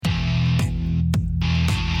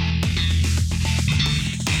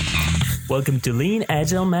Welcome to Lean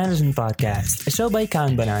Agile Management Podcast, a show by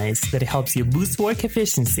Kanbanize that helps you boost work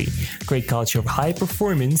efficiency, create culture of high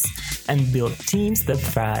performance, and build teams that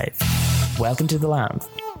thrive. Welcome to the lab.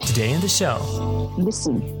 Today on the show,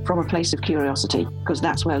 listen from a place of curiosity, because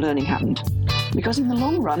that's where learning happened. Because in the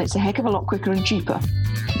long run, it's a heck of a lot quicker and cheaper.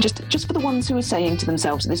 Just for the ones who are saying to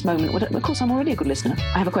themselves at this moment, well, of course, I'm already a good listener.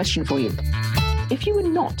 I have a question for you. If you were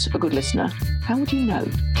not a good listener, how would you know?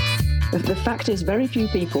 The fact is, very few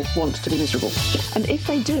people want to be miserable. And if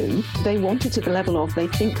they do, they want it at the level of they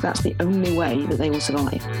think that's the only way that they will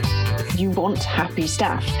survive. You want happy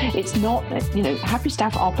staff. It's not, happy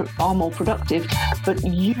staff are more productive, but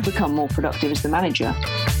you become more productive as the manager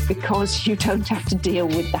because you don't have to deal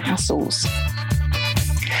with the hassles.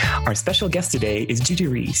 Our special guest today is Judy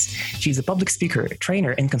Rees. She's a public speaker,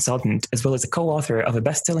 trainer, and consultant, as well as a co-author of a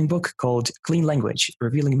best-selling book called Clean Language,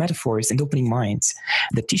 Revealing Metaphors and Opening Minds,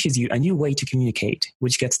 that teaches you a new way to communicate,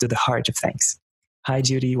 which gets to the heart of things. Hi,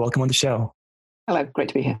 Judy. Welcome on the show. Hello. Great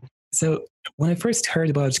to be here. So when I first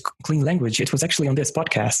heard about Clean Language, it was actually on this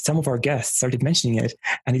podcast. Some of our guests started mentioning it,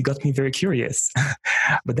 and it got me very curious.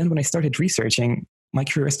 But then when I started researching, my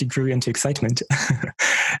curiosity grew into excitement.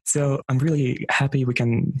 So I'm really happy we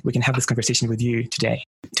can have this conversation with you today.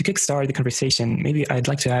 To kickstart the conversation, maybe I'd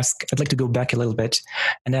like to go back a little bit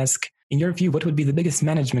and ask, in your view, what would be the biggest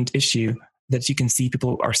management issue that you can see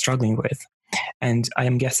people are struggling with? And I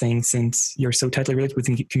am guessing, since you're so tightly related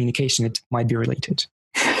with communication, it might be related.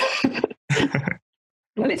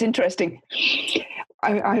 Well, it's interesting.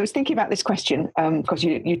 I was thinking about this question because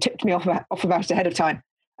you tipped me off about it ahead of time.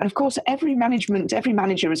 And of course, every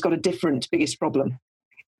manager has got a different biggest problem.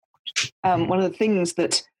 One of the things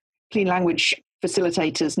that clean language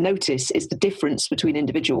facilitators notice is the difference between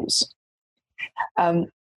individuals.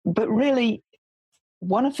 But really,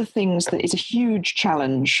 one of the things that is a huge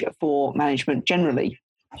challenge for management generally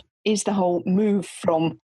is the whole move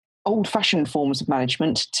from old-fashioned forms of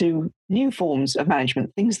management to new forms of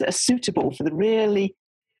management, things that are suitable for the really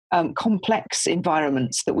complex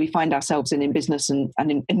environments that we find ourselves in business and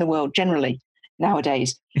in the world generally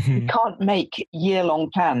nowadays. Mm-hmm. You can't make year-long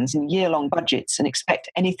plans and year-long budgets and expect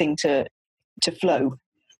anything to flow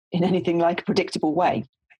in anything like a predictable way.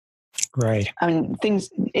 Right. I mean,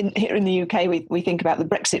 here in the UK, we think about the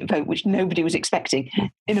Brexit vote, which nobody was expecting.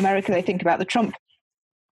 In America, they think about the Trump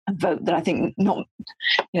vote that I think a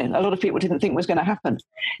lot of people didn't think was going to happen.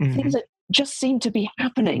 Mm-hmm. Things that just seem to be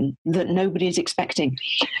happening that nobody is expecting.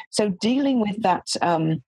 So dealing with that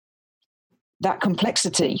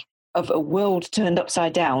complexity of a world turned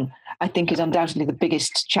upside down, I think, is undoubtedly the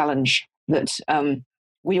biggest challenge that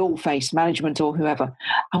we all face, management or whoever.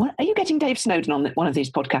 Are you getting Dave Snowden on one of these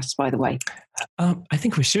podcasts, by the way? I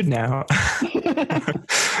think we should now.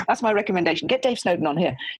 That's my recommendation. Get Dave Snowden on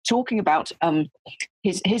here, talking about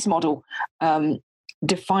his model,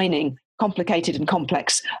 defining complicated and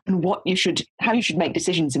complex, and how you should make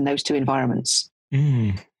decisions in those two environments.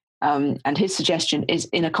 Mm. And his suggestion is,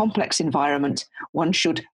 in a complex environment, one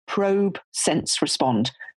should probe, sense,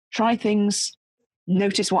 respond. Try things,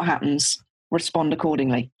 notice what happens, respond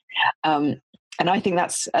accordingly. And I think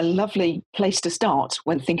that's a lovely place to start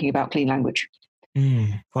when thinking about clean language.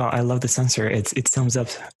 Wow, I love this answer. It sums up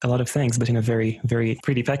a lot of things, but in a very, very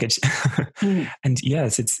pretty package. And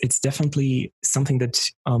yes, it's definitely something that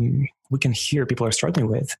we can hear people are struggling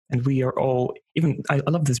with. And we are all, I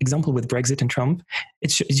love this example with Brexit and Trump. It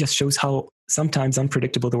just shows how sometimes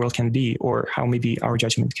unpredictable the world can be, or how maybe our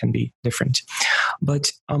judgment can be different.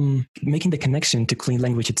 But making the connection to clean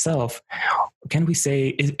language itself, can we say,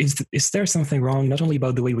 is there something wrong, not only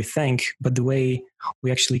about the way we think, but the way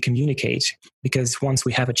we actually communicate? Because once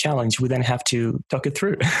we have a challenge, we then have to talk it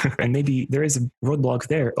through. And maybe there is a roadblock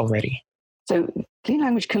there already. So clean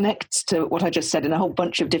language connects to what I just said in a whole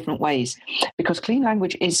bunch of different ways, because clean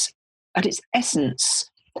language is, at its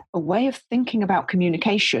essence, a way of thinking about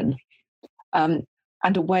communication and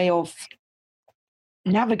a way of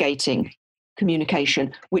navigating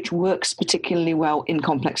communication, which works particularly well in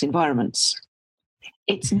complex environments.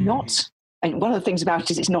 It's not, and one of the things about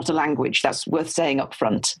it is it's not a language. That's worth saying up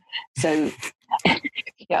front. So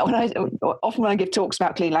when I give talks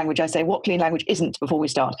about clean language, I say what clean language isn't before we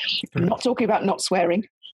start. I'm not talking about not swearing.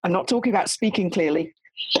 I'm not talking about speaking clearly.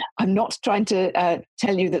 I'm not trying to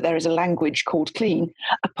tell you that there is a language called clean,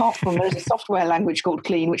 apart from there is a software language called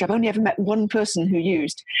clean, which I've only ever met one person who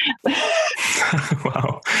used.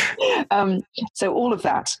 Wow. So all of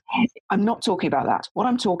that, I'm not talking about that. What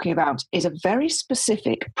I'm talking about is a very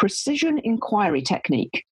specific precision inquiry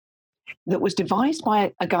technique that was devised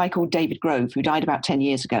by a guy called David Grove, who died about 10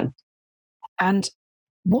 years ago. And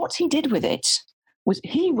what he did with it was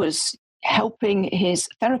he was helping his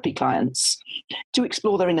therapy clients to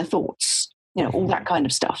explore their inner thoughts, all that kind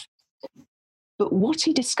of stuff. But what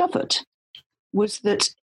he discovered was that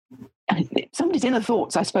somebody's inner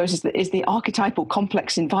thoughts, I suppose, is the archetypal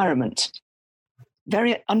complex environment.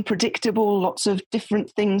 Very unpredictable, lots of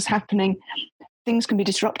different things happening. Things can be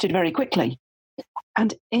disrupted very quickly.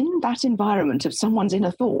 And in that environment of someone's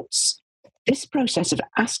inner thoughts, this process of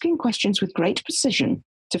asking questions with great precision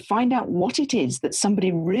to find out what it is that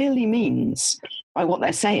somebody really means by what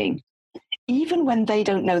they're saying, even when they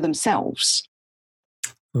don't know themselves,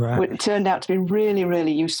 it turned out to be really,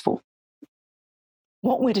 really useful.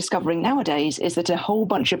 What we're discovering nowadays is that a whole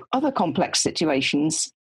bunch of other complex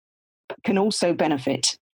situations can also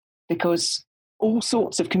benefit, because all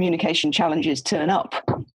sorts of communication challenges turn up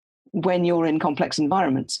when you're in complex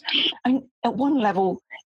environments. And at one level,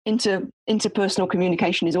 interpersonal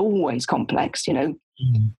communication is always complex,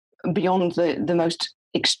 beyond the most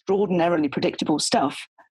extraordinarily predictable stuff.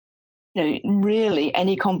 Really,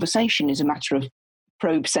 any conversation is a matter of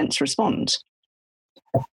probe, sense, respond.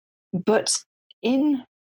 But in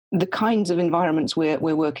the kinds of environments we're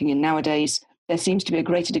working in nowadays, there seems to be a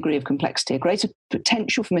greater degree of complexity, a greater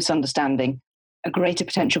potential for misunderstanding, a greater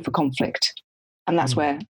potential for conflict. And that's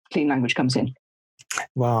where clean language comes in.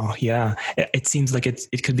 Wow, yeah. It seems like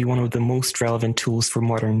it could be one of the most relevant tools for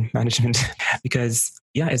modern management because,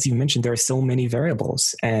 as you mentioned, there are so many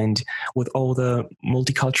variables, and with all the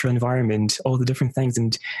multicultural environment, all the different things,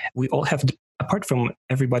 and we all have, apart from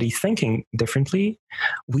everybody thinking differently,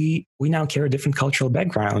 we now carry different cultural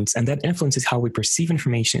backgrounds, and that influences how we perceive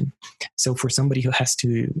information. So for somebody who has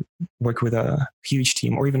to work with a huge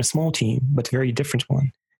team or even a small team, but very different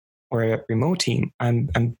one, or a remote team,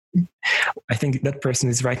 I think that person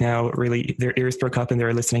is right now really, their ears broke up and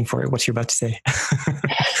they're listening for what you're about to say.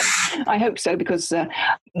 I hope so, because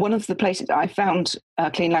one of the places I found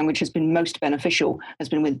clean language has been most beneficial has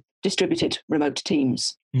been with distributed remote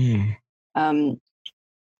teams. In the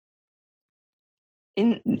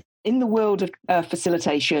world of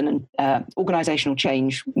facilitation and organizational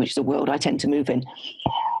change, which is a world I tend to move in,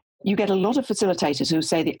 you get a lot of facilitators who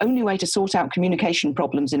say the only way to sort out communication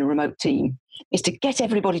problems in a remote team is to get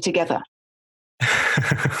everybody together.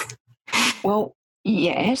 Well,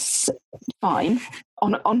 yes, fine,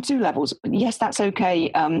 on two levels. Yes, that's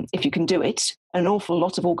okay if you can do it. An awful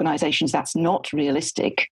lot of organizations, that's not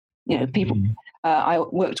realistic. People. I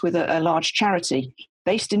worked with a large charity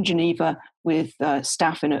based in Geneva with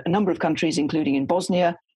staff in a number of countries, including in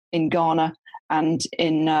Bosnia, in Ghana, and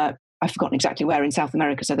in I've forgotten exactly where in South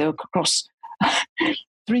America. So they were across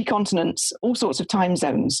 3 continents, all sorts of time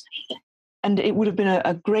zones. And it would have been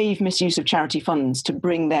a grave misuse of charity funds to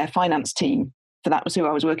bring their finance team, for that was who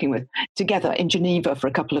I was working with, together in Geneva for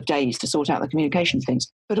a couple of days to sort out the communications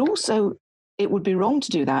things. But also, it would be wrong to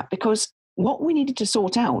do that, because what we needed to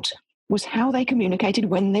sort out was how they communicated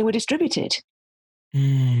when they were distributed.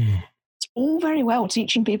 It's all very well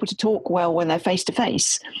teaching people to talk well when they're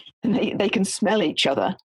face-to-face, and they can smell each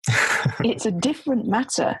other. It's a different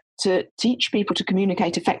matter to teach people to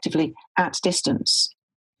communicate effectively at distance,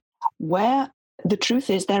 where the truth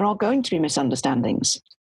is there are going to be misunderstandings.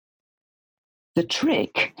 The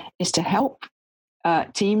trick is to help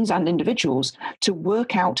teams and individuals to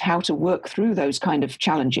work out how to work through those kind of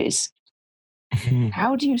challenges.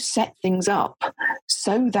 How do you set things up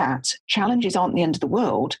so that challenges aren't the end of the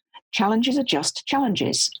world? Challenges are just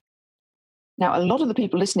challenges. Now, a lot of the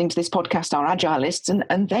people listening to this podcast are agilists,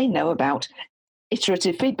 and they know about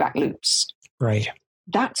iterative feedback loops. Right.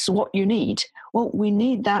 That's what you need. Well, we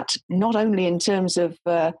need that not only in terms of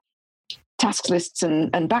task lists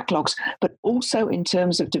and backlogs, but also in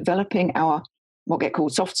terms of developing our what get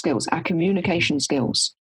called soft skills, our communication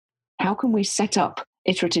skills. How can we set up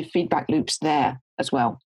iterative feedback loops there as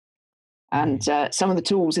well? And some of the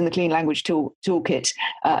tools in the Clean Language Toolkit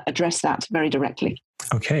address that very directly.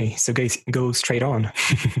 Okay, so go straight on.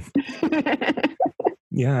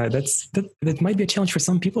 Yeah, that might be a challenge for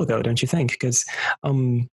some people, though, don't you think? Because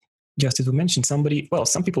just as we mentioned, some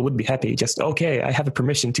people would be happy. Just, okay, I have a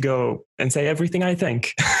permission to go and say everything I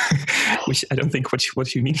think, which I don't think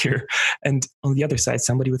what you mean here. And on the other side,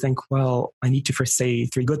 somebody would think, well, I need to first say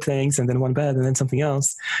 3 good things and then 1 bad and then something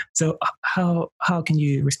else. So how can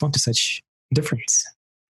you respond to such difference?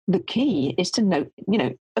 The key is to note,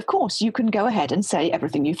 of course, you can go ahead and say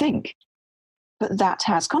everything you think, but that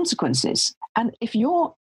has consequences. And if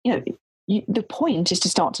the point is to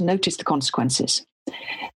start to notice the consequences.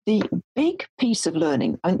 The big piece of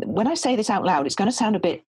learning, and when I say this out loud, it's going to sound a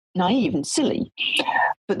bit naive and silly,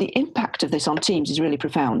 but the impact of this on teams is really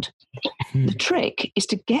profound. The trick is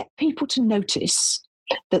to get people to notice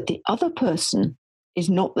that the other person is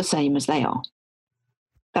not the same as they are.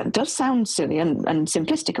 That does sound silly and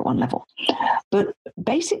simplistic at one level. But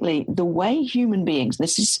basically, the way human beings,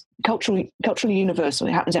 this is culturally universal,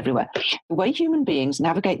 it happens everywhere, the way human beings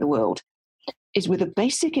navigate the world is with a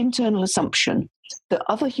basic internal assumption that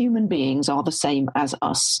other human beings are the same as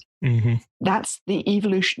us. Mm-hmm. That's the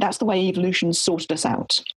evolution. That's the way evolution sorted us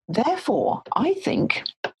out. Therefore, I think,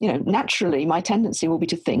 naturally, my tendency will be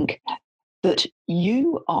to think that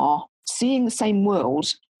you are seeing the same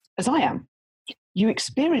world as I am. You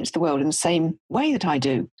experience the world in the same way that I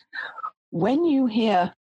do. When you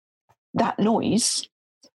hear that noise,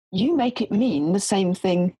 you make it mean the same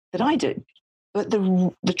thing that I do. But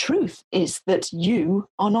the truth is that you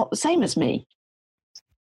are not the same as me.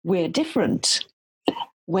 We're different.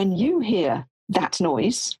 When you hear that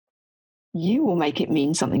noise, you will make it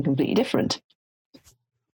mean something completely different.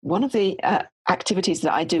 One of the activities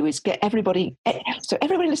that I do is get everybody, so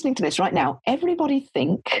everybody listening to this right now, everybody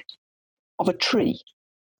think of a tree.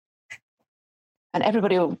 And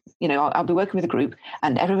everybody will, I'll be working with a group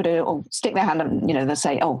and everybody will stick their hand and, they'll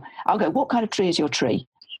say, oh, I'll go, what kind of tree is your tree?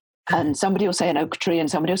 And somebody will say an oak tree and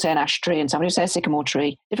somebody will say an ash tree and somebody will say a sycamore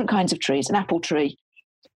tree, different kinds of trees, an apple tree,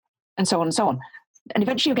 and so on and so on. And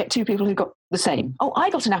eventually you'll get two people who got the same. Oh, I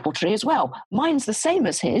got an apple tree as well. Mine's the same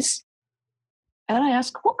as his. And then I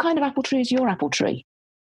ask, what kind of apple tree is your apple tree?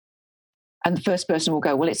 And the first person will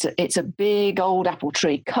go, well, it's a big old apple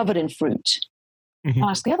tree covered in fruit. Mm-hmm.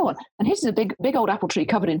 I'll ask the other one, and his is a big old apple tree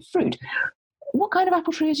covered in fruit. What kind of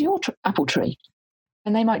apple tree is your apple tree?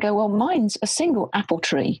 And they might go, well, mine's a single apple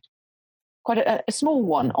tree, quite a small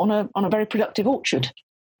one on a very productive orchard.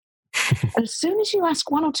 And as soon as you ask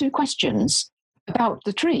one or two questions about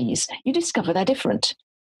the trees, you discover they're different.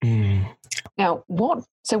 Mm. Now,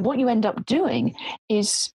 what you end up doing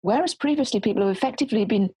is, whereas previously people have effectively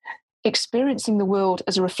been experiencing the world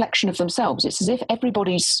as a reflection of themselves, it's as if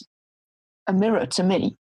everybody's a mirror to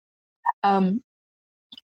me. And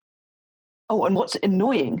what's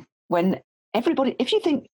annoying when everybody, if you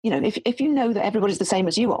think, if you know that everybody's the same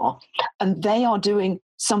as you are and they are doing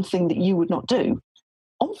something that you would not do,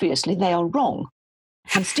 obviously they are wrong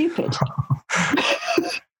and stupid.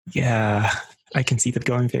 Yeah, I can see that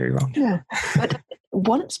going very wrong. Yeah. But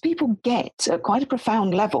once people get at quite a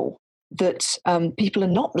profound level that people are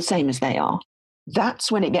not the same as they are,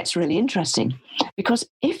 that's when it gets really interesting. Because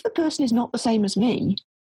if the person is not the same as me,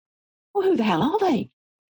 well, who the hell are they?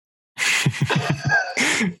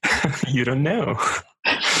 You don't know.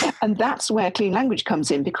 And that's where clean language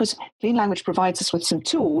comes in, because clean language provides us with some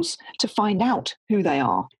tools to find out who they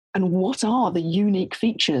are and what are the unique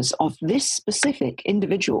features of this specific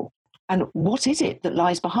individual. And what is it that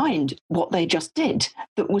lies behind what they just did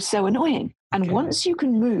that was so annoying? And once you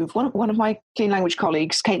can move, one of my clean language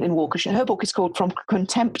colleagues, Caitlin Walker, her book is called From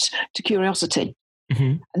Contempt to Curiosity.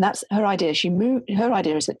 Mm-hmm. And that's her idea. Her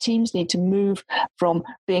idea is that teams need to move from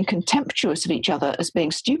being contemptuous of each other as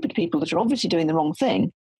being stupid people that are obviously doing the wrong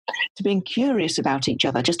thing to being curious about each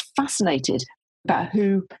other, just fascinated about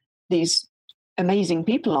who these amazing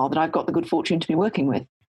people are that I've got the good fortune to be working with.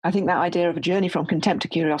 I think that idea of a journey from contempt to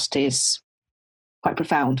curiosity is quite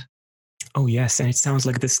profound. Oh, yes. And it sounds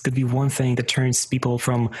like this could be one thing that turns people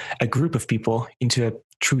from a group of people into a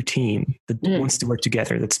true team that wants to work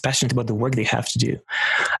together, that's passionate about the work they have to do.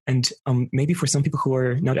 And maybe for some people who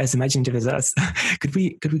are not as imaginative as us, could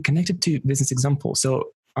we connect it to business example?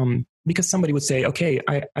 So because somebody would say, okay,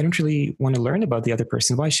 I don't really want to learn about the other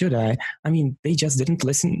person. Why should I? I mean, they just didn't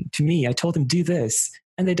listen to me. I told them do this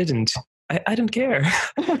and they didn't. I don't care.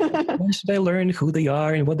 Why should I learn who they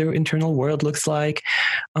are and what their internal world looks like?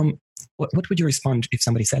 What would you respond if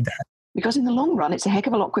somebody said that? Because in the long run, it's a heck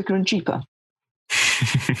of a lot quicker and cheaper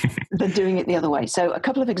than doing it the other way. So a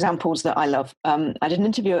couple of examples that I love. I did an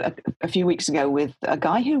interview a few weeks ago with a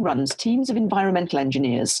guy who runs teams of environmental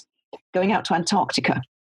engineers going out to Antarctica.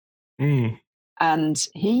 Mm. And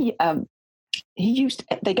they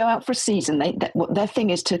go out for a season. Their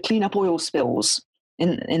thing is to clean up oil spills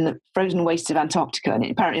in the frozen wastes of Antarctica, and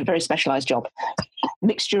apparently a very specialized job.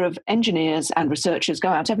 Mixture of engineers and researchers go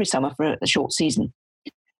out every summer for a short season.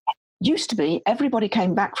 Used to be, everybody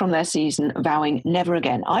came back from their season vowing never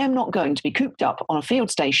again. I am not going to be cooped up on a field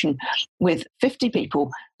station with 50 people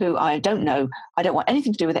who I don't know. I don't want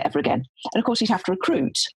anything to do with it ever again. And of course, you'd have to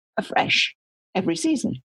recruit afresh every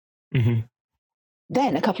season. Mm-hmm.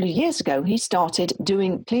 Then a couple of years ago, he started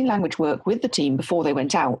doing clean language work with the team before they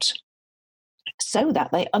went out, so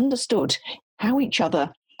that they understood how each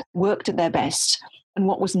other worked at their best and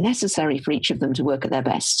what was necessary for each of them to work at their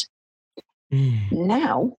best. Mm.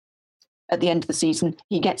 Now, at the end of the season,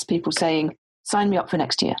 he gets people saying, sign me up for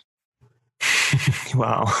next year.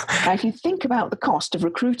 Wow. Now, if you think about the cost of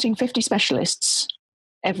recruiting 50 specialists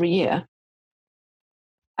every year,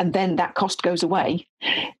 and then that cost goes away,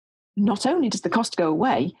 not only does the cost go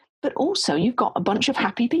away, but also you've got a bunch of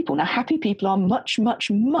happy people. Now, happy people are much, much,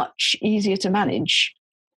 much easier to manage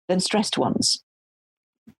than stressed ones.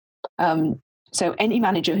 So any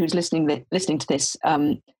manager who's listening to this,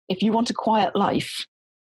 if you want a quiet life,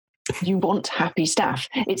 you want happy staff.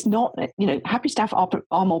 It's not, happy staff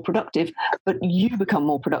are more productive, but you become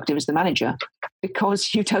more productive as the manager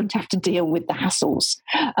because you don't have to deal with the hassles.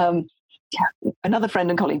 Another friend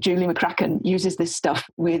and colleague, Julie McCracken, uses this stuff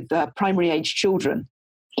with primary age children.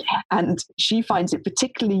 And she finds it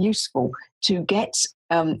particularly useful to get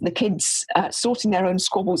the kids sorting their own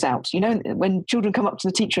squabbles out. When children come up to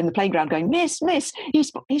the teacher in the playground going, Miss,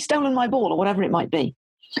 he's stolen my ball, or whatever it might be.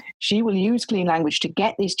 She will use clean language to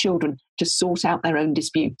get these children to sort out their own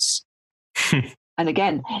disputes. And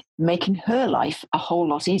again, making her life a whole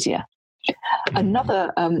lot easier. Another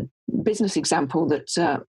business example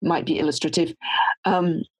that might be illustrative,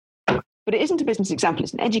 but it isn't a business example,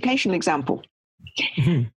 it's an educational example.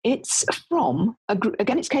 Mm-hmm. It's from,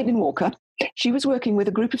 again, it's Caitlin Walker. She was working with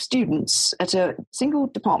a group of students at a single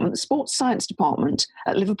department, the sports science department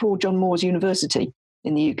at Liverpool John Moores University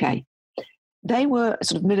in the UK. They were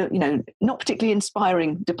sort of not particularly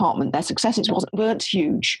inspiring department. Their successes weren't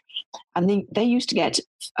huge. And they used to get,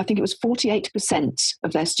 I think it was 48%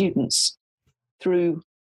 of their students through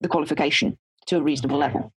the qualification to a reasonable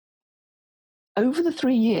level. Over the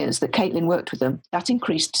 3 years that Caitlin worked with them, that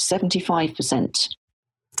increased to 75%.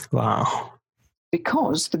 Wow.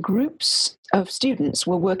 Because the groups of students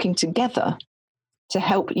were working together to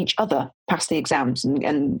help each other pass the exams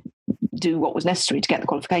and do what was necessary to get the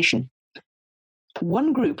qualification.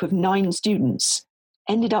 One group of 9 students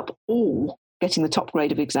ended up all getting the top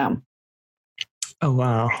grade of exam. Oh,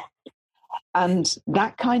 wow. And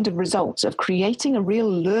that kind of result of creating a real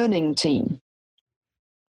learning team,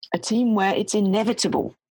 a team where it's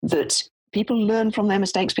inevitable that people learn from their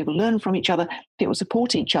mistakes, people learn from each other, people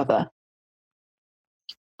support each other.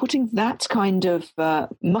 Putting that kind of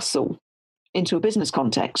muscle into a business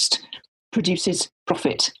context produces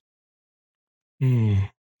profit. Mm.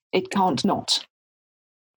 It can't not.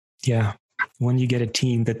 Yeah. When you get a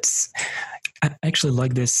team that's, I actually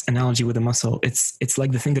like this analogy with the muscle. It's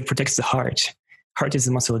like the thing that protects the heart. Heart is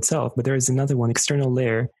the muscle itself, but there is another one, external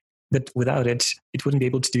layer, that without it, it wouldn't be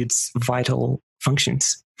able to do its vital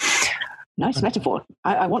functions. Nice metaphor.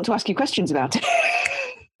 I want to ask you questions about it.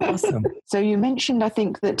 Awesome. So you mentioned, I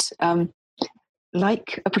think, that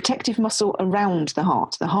like a protective muscle around the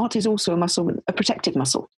heart is also a protective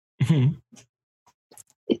muscle. Mm-hmm.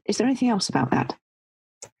 Is there anything else about that?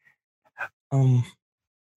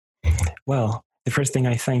 Well, the first thing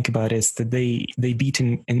I think about is that they beat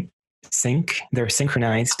in sync. They're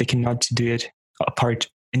synchronized. They cannot do it apart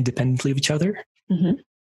independently of each other. Mm-hmm.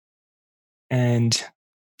 And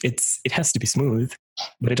it has to be smooth,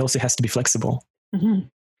 but it also has to be flexible. Mm-hmm.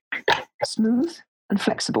 Smooth and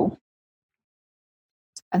flexible.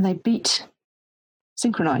 And they beat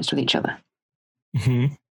synchronized with each other.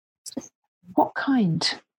 Mm-hmm. What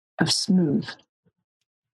kind of smooth?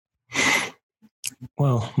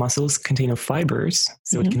 Well, muscles contain fibers,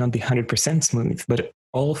 so it cannot be 100% smooth, but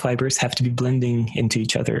all fibers have to be blending into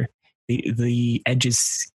each other. The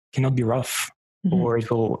edges cannot be rough, or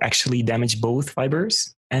it will actually damage both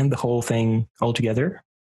fibers and the whole thing altogether.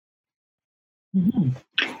 Mm-hmm.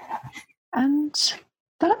 And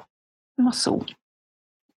that muscle,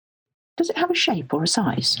 does it have a shape or a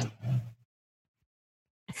size?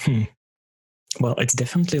 Well, it's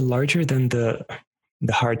definitely larger than the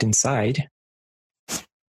heart inside,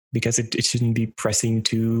 because it shouldn't be pressing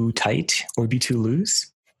too tight or be too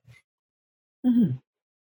loose. Mm-hmm.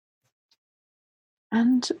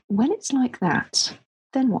 And when it's like that,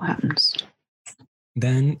 then what happens?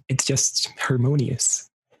 Then it's just harmonious.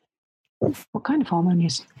 What kind of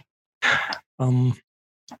harmonious?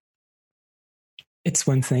 It's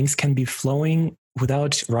when things can be flowing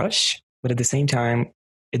without rush, but at the same time,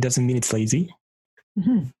 it doesn't mean it's lazy.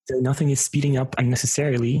 Mm-hmm. So nothing is speeding up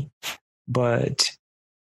unnecessarily, but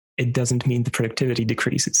it doesn't mean the productivity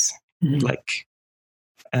decreases. Mm-hmm. Like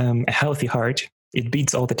a healthy heart, it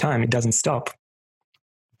beats all the time. It doesn't stop.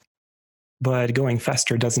 But going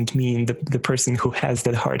faster doesn't mean that the person who has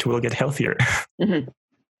that heart will get healthier. Mm-hmm.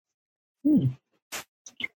 Mm.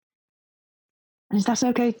 Is that an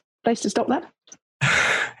okay place to stop that?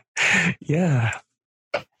 Yeah.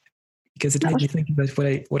 Because it made me think about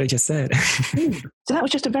what I just said. So that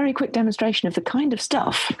was just a very quick demonstration of the kind of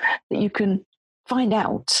stuff that you can find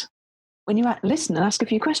out when you listen and ask a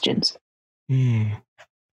few questions.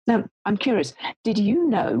 Now, I'm curious, did you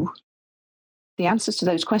know the answers to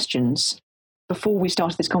those questions before we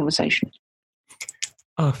started this conversation?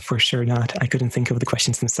 Oh, for sure not. I couldn't think of the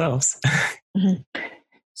questions themselves. Mm-hmm.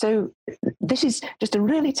 So this is just a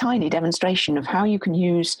really tiny demonstration of how you can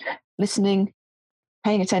use listening,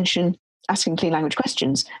 paying attention, asking clean language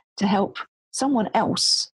questions to help someone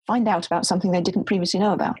else find out about something they didn't previously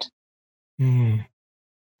know about. And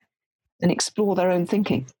explore their own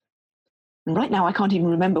thinking. And right now, I can't even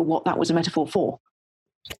remember what that was a metaphor for.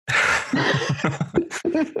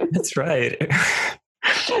 That's right.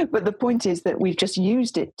 But the point is that we've just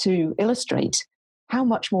used it to illustrate how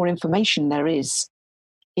much more information there is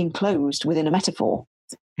enclosed within a metaphor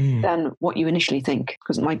than what you initially think.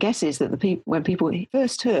 Because my guess is that when people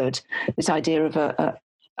first heard this idea of a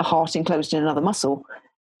heart enclosed in another muscle,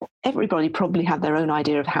 everybody probably had their own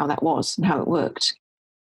idea of how that was and how it worked.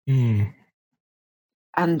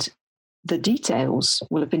 And the details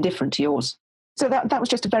will have been different to yours. So that was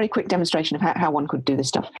just a very quick demonstration of how one could do this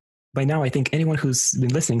stuff. By now, I think anyone who's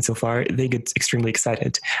been listening so far, they get extremely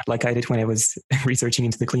excited, like I did when I was researching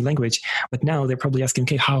into the clean language. But now they're probably asking,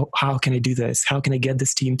 okay, how can I do this? How can I get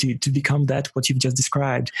this team to become what you've just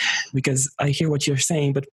described? Because I hear what you're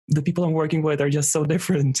saying, but the people I'm working with are just so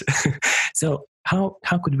different. So how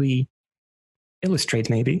could we illustrate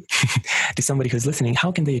maybe to somebody who's listening,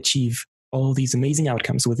 how can they achieve all these amazing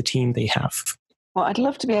outcomes with the team they have? Well, I'd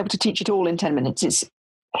love to be able to teach it all in 10 minutes.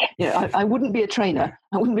 I wouldn't be a trainer.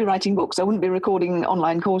 I wouldn't be writing books. I wouldn't be recording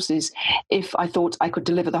online courses if I thought I could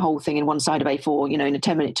deliver the whole thing in one side of A4, in a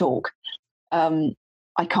 10-minute talk.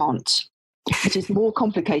 I can't. It is more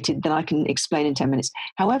complicated than I can explain in 10 minutes.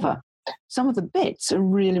 However, some of the bits are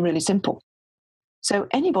really, really simple. So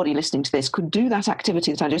anybody listening to this could do that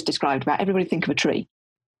activity that I just described about everybody think of a tree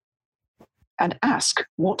and ask,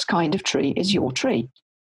 what kind of tree is your tree?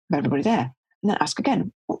 Everybody there. And then ask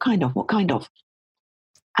again, what kind of?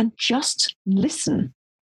 And just listen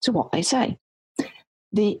to what they say.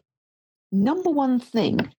 The number one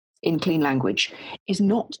thing in clean language is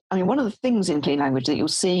one of the things in clean language that you'll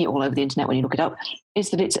see all over the internet when you look it up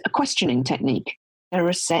is that it's a questioning technique. There are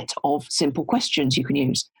a set of simple questions you can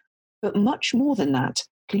use. But much more than that,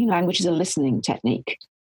 clean language is a listening technique.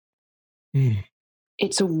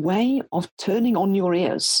 It's a way of turning on your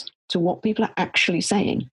ears to what people are actually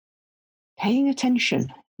saying, paying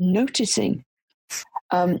attention, noticing.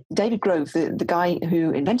 David Grove, the guy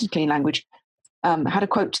who invented clean language, had a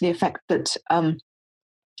quote to the effect that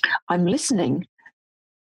I'm listening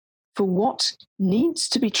for what needs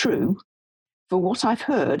to be true, for what I've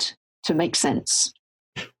heard to make sense.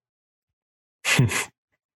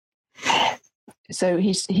 So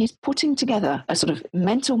he's putting together a sort of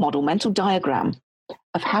mental model, mental diagram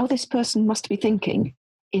of how this person must be thinking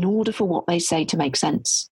in order for what they say to make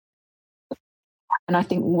sense. And I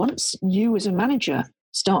think once you as a manager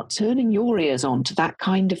start turning your ears on to that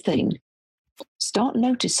kind of thing, start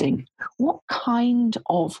noticing what kind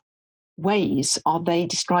of ways are they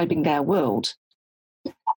describing their world,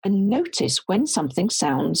 and notice when something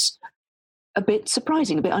sounds a bit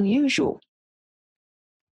surprising, a bit unusual.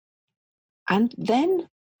 And then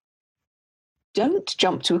don't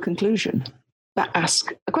jump to a conclusion, but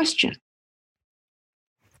ask a question.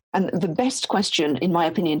 And the best question, in my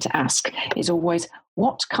opinion, to ask is always,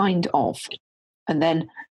 what kind of? And then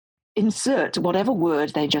insert whatever word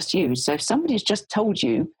they just used. So if somebody's just told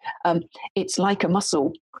you it's like a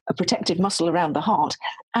muscle, a protective muscle around the heart,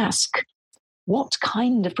 ask, what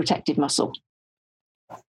kind of protective muscle?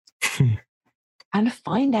 And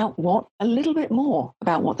find out a little bit more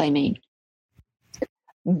about what they mean.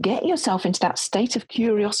 Get yourself into that state of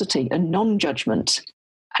curiosity and non-judgment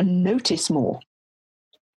and notice more.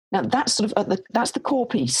 Now, that's sort of that's the core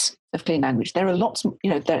piece of clean language. There are lots,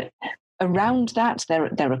 around that.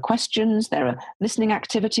 There are questions, there are listening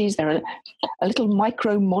activities, there are little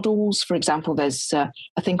micro models. For example, there's a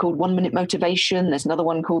thing called 1 minute motivation. There's another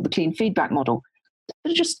one called the clean feedback model.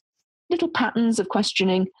 They're just little patterns of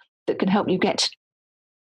questioning that can help you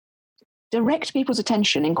direct people's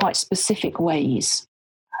attention in quite specific ways.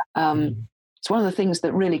 It's one of the things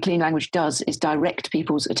that really clean language does is direct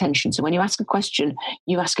people's attention. So when you ask a question,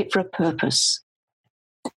 you ask it for a purpose.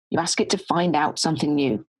 You ask it to find out something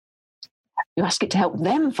new. You ask it to help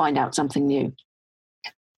them find out something new.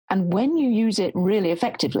 And when you use it really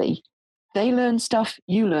effectively, they learn stuff,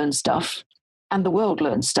 you learn stuff, and the world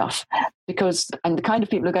learns stuff. And the kind of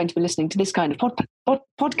people who are going to be listening to this kind of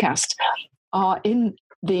podcast are in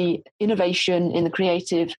the innovation, in the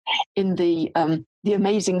creative, in the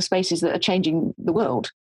amazing spaces that are changing the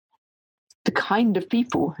world. The kind of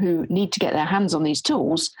people who need to get their hands on these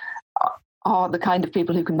tools are the kind of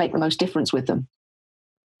people who can make the most difference with them.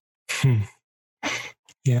 Hmm.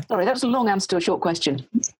 Yeah. Sorry, that was a long answer to a short question.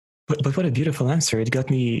 But what a beautiful answer. It got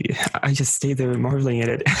me, I just stayed there marveling at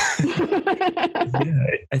it. Yeah,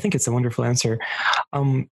 I think it's a wonderful answer.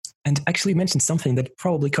 And actually mentioned something that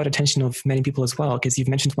probably caught attention of many people as well, because you've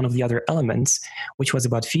mentioned one of the other elements, which was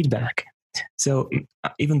about feedback. So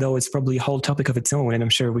even though it's probably a whole topic of its own, and I'm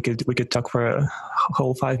sure we could talk for a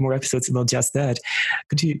whole 5 more episodes about just that,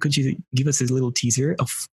 could you give us a little teaser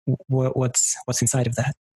of what's inside of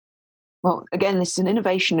that? Well, again, this is an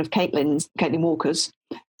innovation of Caitlin Walker's.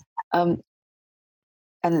 And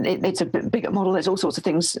it's a bigger model. There's all sorts of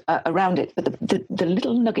things around it. But the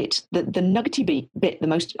little nugget, the nuggety bit, the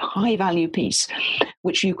most high value piece,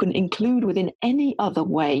 which you can include within any other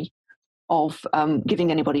way of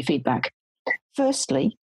giving anybody feedback,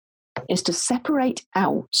 firstly, is to separate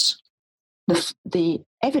out the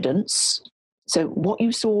evidence, so what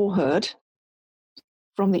you saw or heard,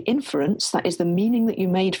 from the inference, that is the meaning that you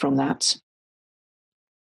made from that.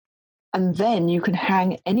 And then you can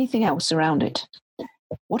hang anything else around it.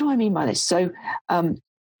 What do I mean by this? So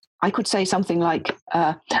I could say something like,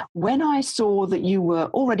 when I saw that you were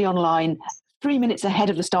already online 3 minutes ahead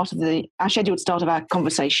of the start of our scheduled start of our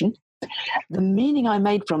conversation, the meaning I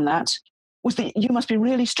made from that was that you must be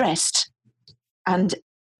really stressed and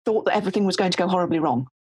thought that everything was going to go horribly wrong.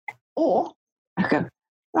 Or I go,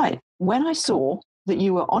 right, when I saw that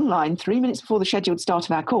you were online 3 minutes before the scheduled start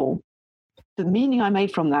of our call, the meaning I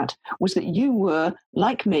made from that was that you were,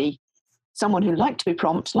 like me, someone who liked to be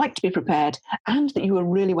prompt, liked to be prepared, and that you were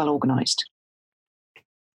really well organized.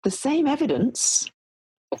 The same evidence,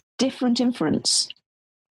 different inference.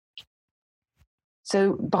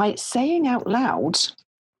 So by saying out loud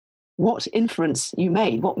what inference you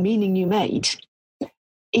made, what meaning you made,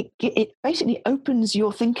 it basically opens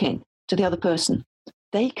your thinking to the other person.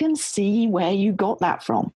 They can see where you got that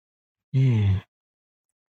from. Mm.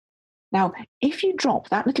 Now, if you drop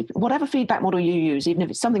that little, whatever feedback model you use, even if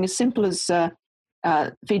it's something as simple as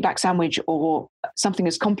feedback sandwich or something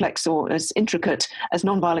as complex or as intricate as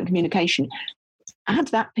nonviolent communication, add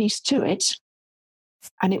that piece to it,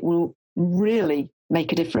 and it will really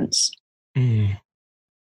make a difference. Mm.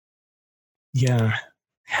 Yeah.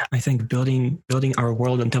 I think building our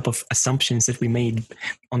world on top of assumptions that we made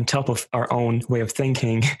on top of our own way of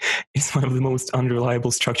thinking is one of the most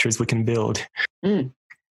unreliable structures we can build. Mm.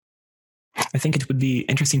 I think it would be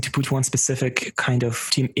interesting to put one specific kind of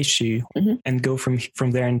team issue and go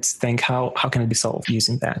from there and think how can it be solved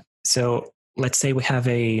using that. So let's say we have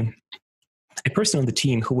a person on the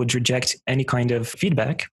team who would reject any kind of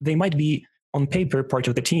feedback. They might be on paper part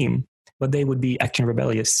of the team, but they would be acting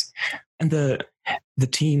rebellious. And the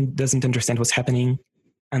team doesn't understand what's happening,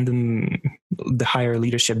 and the higher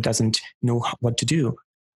leadership doesn't know what to do.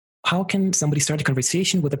 How can somebody start a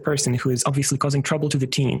conversation with a person who is obviously causing trouble to the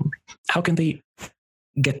team? How can they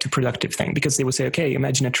get to productive thing? Because they would say, okay,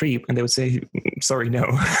 imagine a tree. And they would say, sorry, no.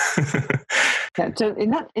 Yeah, so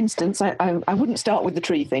in that instance, I wouldn't start with the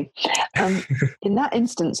tree thing. In that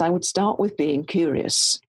instance, I would start with being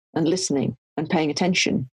curious and listening and paying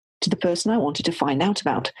attention to the person I wanted to find out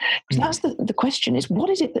about. Because that's the question is,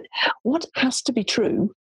 what has to be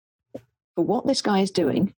true for what this guy is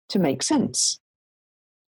doing to make sense?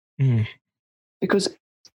 Mm. Because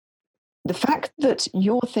the fact that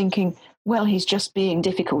you're thinking, well, he's just being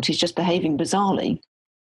difficult, he's just behaving bizarrely,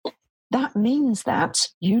 that means that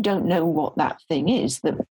you don't know what that thing is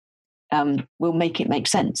that will make it make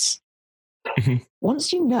sense. Mm-hmm.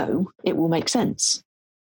 Once you know, it will make sense.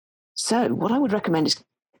 So what I would recommend is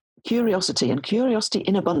curiosity, and curiosity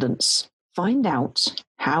in abundance. Find out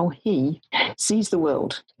how he sees the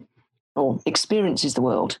world or experiences the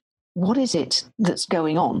world. What is it that's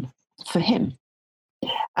going on for him?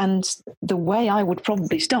 And the way I would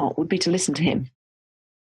probably start would be to listen to him.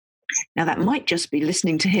 Now, that might just be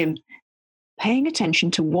listening to him, paying attention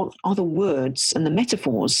to what are the words and the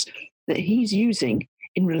metaphors that he's using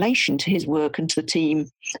in relation to his work and to the team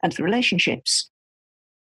and to the relationships.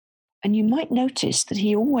 And you might notice that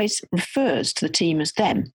he always refers to the team as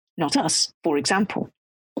them, not us, for example.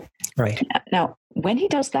 Right. Now, when he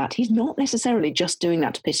does that, he's not necessarily just doing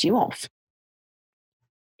that to piss you off.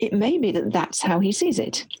 It may be that that's how he sees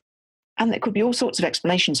it. And there could be all sorts of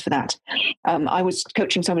explanations for that. I was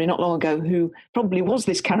coaching somebody not long ago who probably was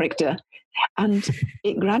this character, and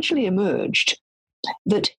it gradually emerged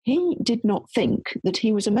that he did not think that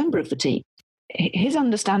he was a member of the team. His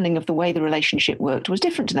understanding of the way the relationship worked was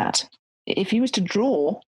different to that. If he was to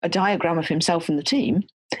draw a diagram of himself and the team,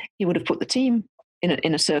 he would have put the team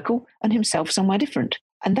in a circle and himself somewhere different.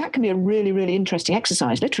 And that can be a really, really interesting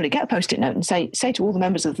exercise. Literally get a Post-it note and say to all the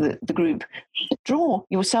members of the group, draw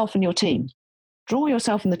yourself and your team. Draw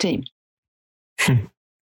yourself in the team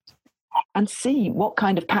and see what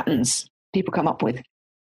kind of patterns people come up with.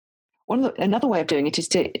 Another way of doing it is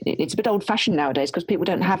it's a bit old-fashioned nowadays because people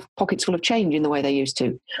don't have pockets full of change in the way they used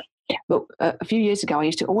to. But a few years ago, I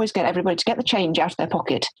used to always get everybody to get the change out of their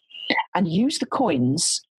pocket and use the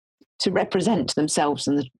coins to represent themselves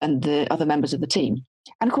and the other members of the team.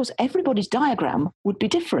 And of course, everybody's diagram would be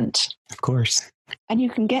different. Of course. And you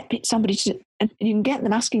can get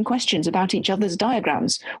them asking questions about each other's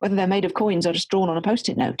diagrams, whether they're made of coins or just drawn on a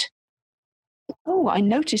Post-it note. Oh, I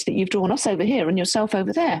noticed that you've drawn us over here and yourself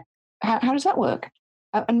over there. How does that work?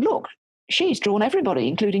 And look, she's drawn everybody,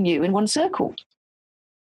 including you, in one circle.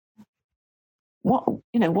 What are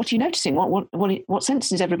you noticing? What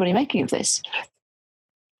sense is everybody making of this?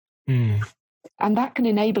 Mm. And that can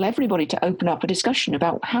enable everybody to open up a discussion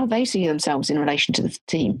about how they see themselves in relation to the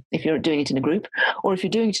team. If you're doing it in a group, or if you're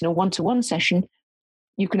doing it in a one-to-one session,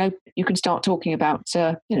 you can start talking about,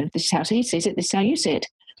 this is how he sees it, this is how you see it.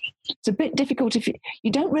 It's a bit difficult if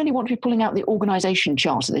you don't really want to be pulling out the organisation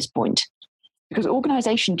chart at this point, because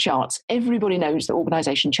organisation charts, everybody knows that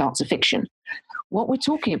organisation charts are fiction. What we're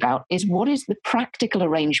talking about is what is the practical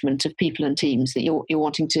arrangement of people and teams that you're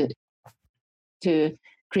wanting to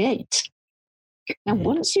create. Now,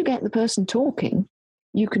 once you get the person talking,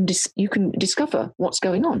 you can discover what's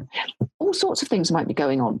going on. All sorts of things might be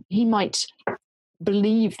going on. He might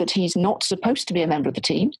believe that he's not supposed to be a member of the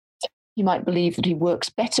team. He might believe that he works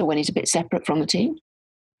better when he's a bit separate from the team.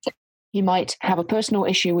 He might have a personal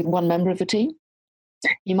issue with one member of the team.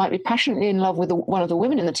 He might be passionately in love with one of the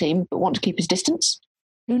women in the team, but want to keep his distance.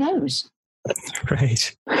 Who knows?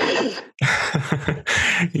 Right.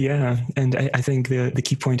 Yeah. And I think the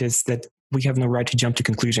key point is that we have no right to jump to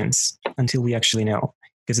conclusions until we actually know.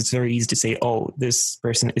 Because it's very easy to say, oh, this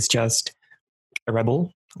person is just a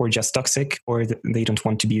rebel or just toxic or they don't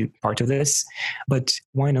want to be part of this. But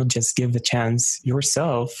why not just give a chance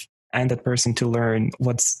yourself and that person to learn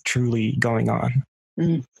what's truly going on?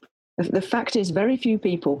 Mm. The fact is, very few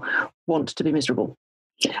people want to be miserable.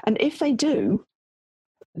 And if they do,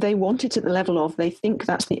 they want it at the level of they think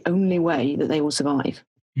that's the only way that they will survive.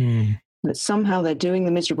 Mm. That somehow they're doing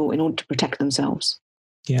the miserable in order to protect themselves.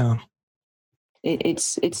 Yeah.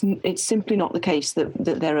 It's simply not the case that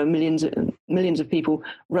there are millions of people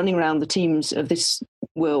running around the teams of this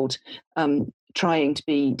world trying to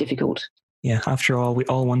be difficult. Yeah, after all, we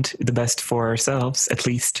all want the best for ourselves, at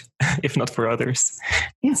least, if not for others.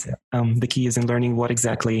 Yeah. So, the key is in learning what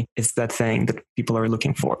exactly is that thing that people are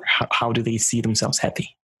looking for. How do they see themselves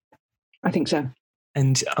happy? I think so.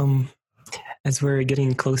 And as we're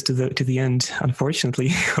getting close to the end, unfortunately,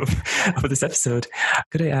 of this episode,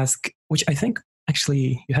 could I ask, which I think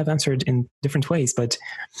actually you have answered in different ways, but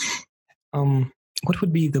what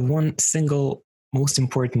would be the one single most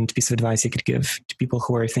important piece of advice you could give to people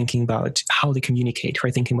who are thinking about how they communicate, who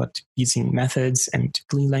are thinking about using methods and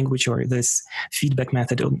clean language or this feedback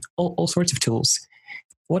method, all sorts of tools?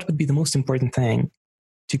 What would be the most important thing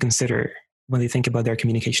to consider when they think about their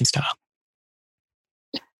communication style?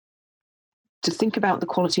 To think about the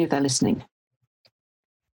quality of their listening.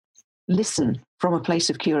 Listen from a place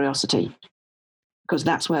of curiosity, because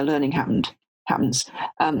that's where learning happens.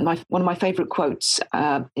 One of my favourite quotes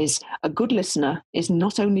is, "A good listener is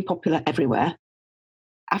not only popular everywhere.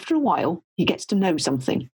 After a while, he gets to know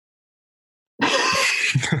something."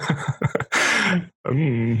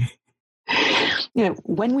 When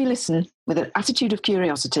we listen with an attitude of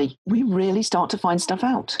curiosity, we really start to find stuff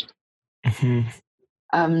out.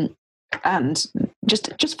 Mm-hmm. And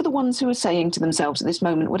just for the ones who are saying to themselves at this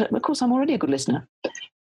moment, well, of course, I'm already a good listener.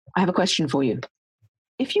 I have a question for you.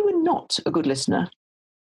 If you were not a good listener,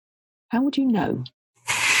 how would you know?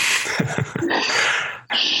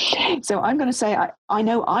 So I'm going to say, I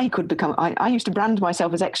know I could become, I used to brand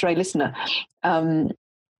myself as X-ray listener. And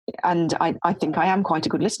I think I am quite a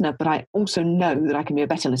good listener, but I also know that I can be a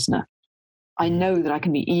better listener. I know that I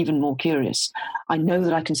can be even more curious. I know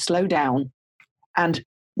that I can slow down and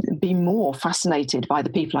be more fascinated by the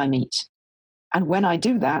people I meet. And when I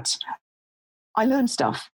do that, I learn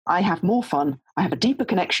stuff. I have more fun. I have a deeper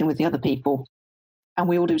connection with the other people, and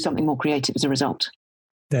we all do something more creative as a result.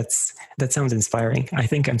 That sounds inspiring. I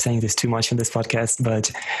think I'm saying this too much in this podcast,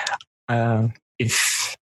 but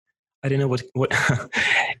if I don't know what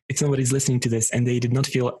if somebody's listening to this and they did not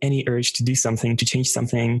feel any urge to do something, to change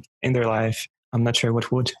something in their life, I'm not sure what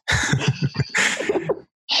would.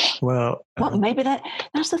 Well, maybe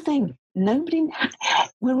that's the thing.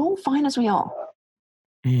 We're all fine as we are.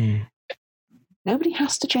 Mm. Nobody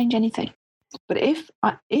has to change anything. But if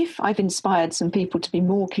I've inspired some people to be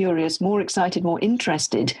more curious, more excited, more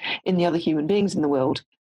interested in the other human beings in the world,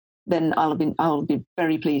 then I'll be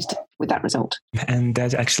very pleased with that result. And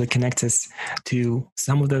that actually connects us to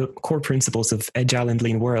some of the core principles of Agile and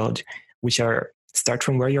Lean world, which are start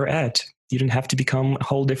from where you're at. You don't have to become a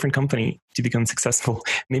whole different company to become successful.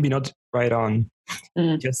 Maybe not right on.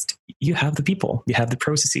 Just you have the people, you have the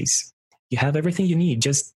processes, you have everything you need.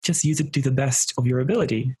 Just use it to the best of your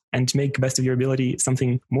ability and make the best of your ability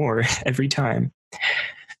something more every time.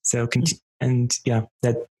 So,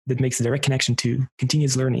 that makes a direct connection to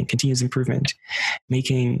continuous learning, continuous improvement,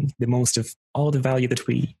 making the most of all the value that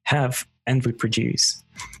we have and we produce.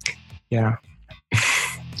 Yeah.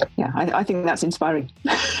 Yeah, I think that's inspiring.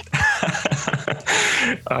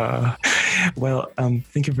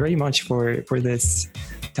 Thank you very much for this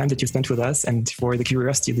time that you spent with us and for the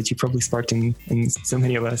curiosity that you probably sparked in so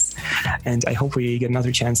many of us. And I hope we get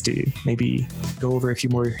another chance to maybe go over a few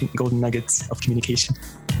more golden nuggets of communication.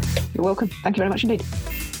 You're welcome. Thank you very much indeed.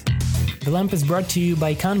 The Lamp is brought to you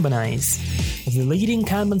by Kanbanize, the leading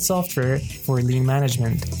Kanban software for lean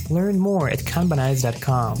management. Learn more at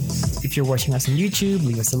kanbanize.com. If you're watching us on YouTube,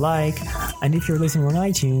 leave us a like. And if you're listening on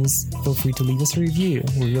iTunes, feel free to leave us a review.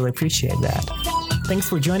 We really appreciate that. Thanks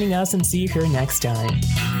for joining us and see you here next time.